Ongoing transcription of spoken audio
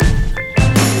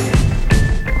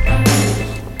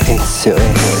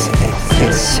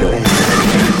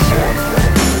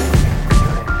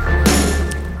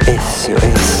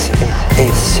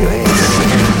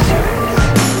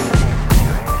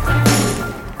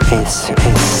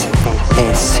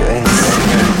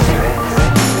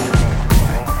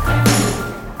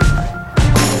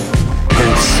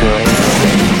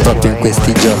Proprio in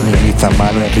questi giorni mi fa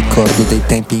male il ricordo dei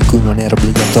tempi in cui non era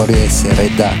obbligatorio essere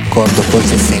d'accordo,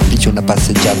 cose semplici, una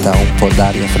passeggiata, un po'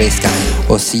 d'aria fresca,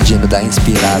 ossigeno da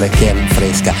inspirare che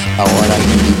rinfresca. Ma ora i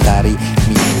militari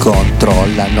mi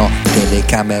controllano,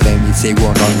 telecamere mi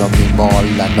seguono, non mi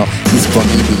mollano,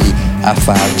 disponibili a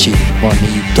farci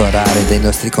monitorare dei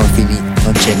nostri confini,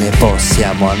 non ce ne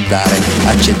possiamo andare,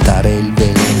 accettare il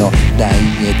veleno da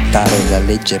iniettare, la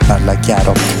legge parla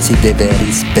chiaro, si deve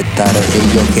rispettare e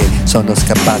io che sono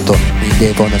scappato mi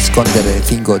devo nascondere,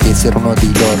 fingo di essere uno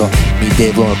di loro, mi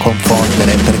devo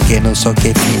confondere perché non so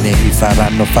che fine mi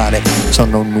faranno fare,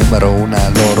 sono un numero, una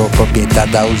loro proprietà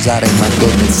da usare, mando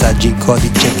messaggi in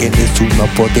codice che nessuno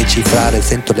può decifrare,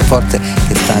 sento le forze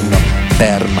che stanno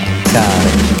per mancare.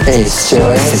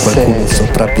 SOS, qualcuno è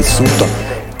sopravvissuto,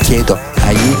 chiedo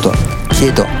aiuto,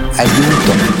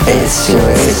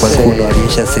 SOS, qualcuno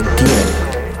riesce a sentire,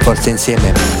 forse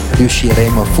insieme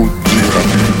riusciremo a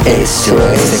fuggire.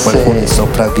 SOS, qualcuno è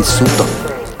sopravvissuto,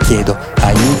 chiedo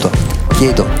aiuto,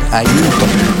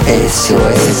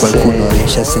 SOS, qualcuno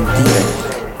riesce a sentire,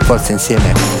 forse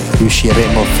insieme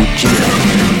riusciremo a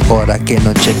fuggire. Ora che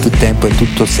non c'è più tempo e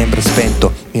tutto sembra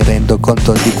spento, mi rendo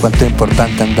conto di quanto è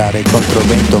importante andare contro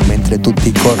vento, mentre tutti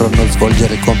corrono a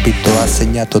svolgere il compito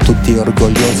assegnato, tutti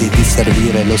orgogliosi di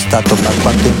servire lo Stato. Ma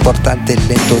quanto è importante il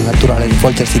lento e naturale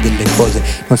svolgersi delle cose,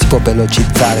 non si può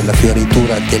velocizzare la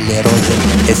fioritura delle rose,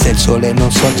 e se il sole non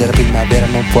sorge la primavera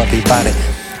non può arrivare,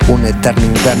 un eterno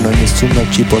inverno e nessuno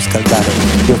ci può scaldare.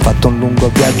 Io ho fatto un lungo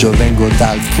viaggio, vengo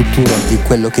dal futuro, di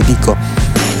quello che dico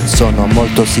sono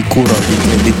molto sicuro, vi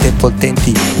credete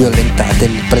potenti, violentate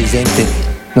il presente,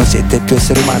 non siete più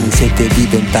esseri umani, siete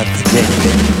diventati gente,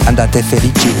 andate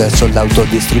felici verso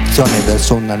l'autodistruzione,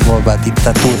 verso una nuova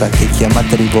dittatura che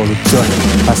chiamate rivoluzione,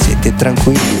 ma siete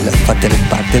tranquilli, fate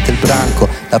parte del branco,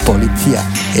 la polizia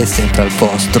è sempre al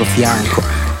vostro fianco.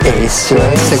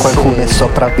 SOS, qualcuno è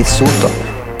sopravvissuto,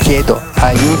 chiedo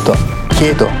aiuto,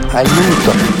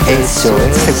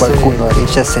 SOS, qualcuno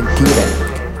riesce a sentire,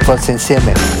 forse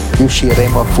insieme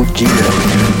riusciremo a fuggire.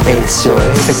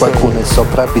 SOS, qualcuno è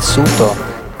sopravvissuto,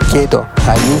 chiedo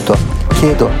aiuto,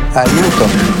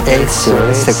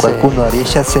 SOS, qualcuno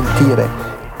riesce a sentire,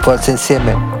 forse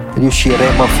insieme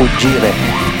riusciremo a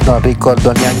fuggire. Non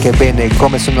ricordo neanche bene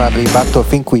come sono arrivato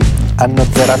fin qui, hanno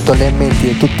zerato le menti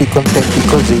e tutti contenti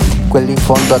così, quelli in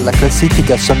fondo alla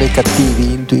classifica sono i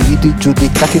cattivi, individui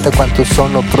giudicati da quanto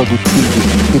sono produttivi,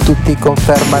 che tutti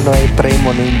confermano e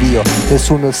premono in Dio,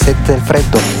 nessuno sente il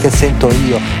freddo che sento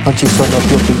io, non ci sono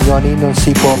più opinioni, non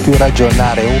si può più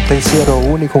ragionare, un pensiero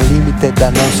unico, un limite da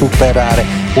non superare,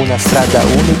 una strada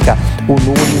unica,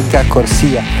 un'unica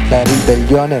corsia, la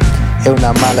ribellione è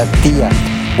una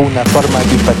malattia, una forma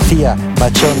di pazzia, ma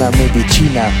c'è una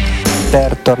medicina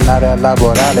per tornare a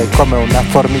lavorare come una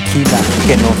formichina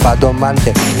che non fa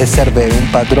domande e serve un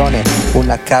padrone,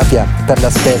 una cavia per la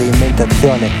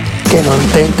sperimentazione, che non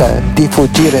tenta di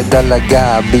fuggire dalla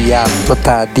gabbia,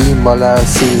 lotta di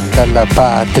immolarsi per la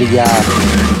patria.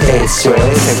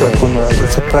 SOS, qualcuno è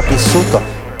sopravvissuto,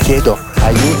 chiedo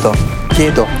aiuto,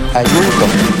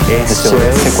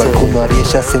 SOS, qualcuno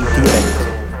riesce a sentire,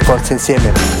 forse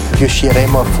insieme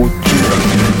riusciremo a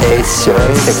fuggire.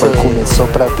 SOS, qualcuno è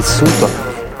sopravvissuto,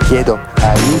 chiedo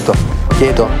aiuto,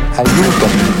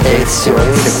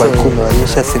 SOS, qualcuno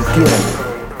riesce a sentire,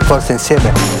 forse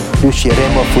insieme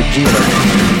riusciremo a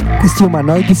fuggire. Questi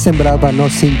umanoidi sembravano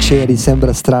sinceri,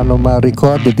 sembra strano ma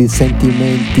ricordo di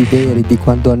sentimenti veri, di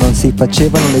quando non si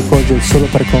facevano le cose solo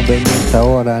per convenienza.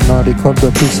 Ora non ricordo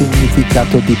più il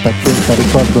significato di pazienza,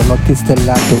 ricordo notti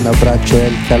stellate, un abbraccio e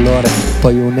il calore,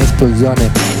 poi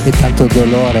un'esplosione e tanto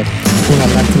dolore, una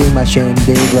lacrima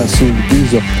scendeva sul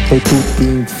viso, poi tutti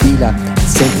in fila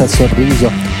senza sorriso.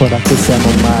 Ora che siamo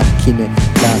macchine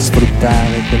da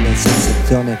sfruttare, quella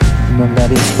sensazione non la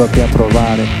riesco più a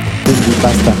provare, quindi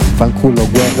basta, fanculo,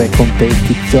 guerra e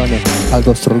competizione, al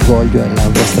vostro orgoglio e alla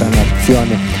vostra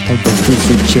nazione, ai vostri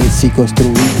successi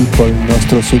costruiti col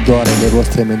nostro sudore, le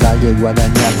vostre medaglie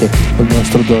guadagnate col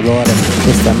nostro dolore.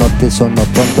 Questa notte sono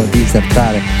pronto a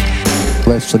disertare,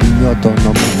 verso l'ignoto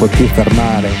non mi può più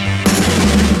fermare.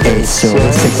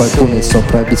 SOS, qualcuno è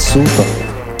sopravvissuto,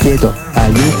 chiedo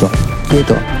aiuto,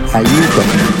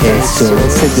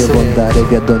 SOS, devo andare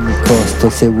via ad ogni costo,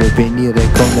 se vuoi venire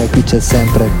con me qui c'è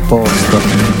sempre il posto.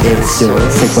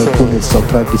 SOS, qualcuno è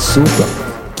sopravvissuto,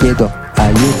 chiedo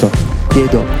aiuto,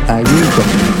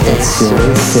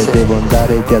 SOS, devo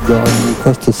andare via ad ogni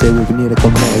costo, se vuoi venire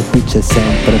con me qui c'è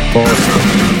sempre il posto.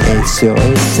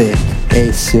 SOS,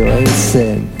 SOS.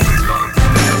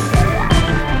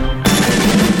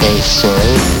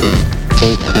 Essere.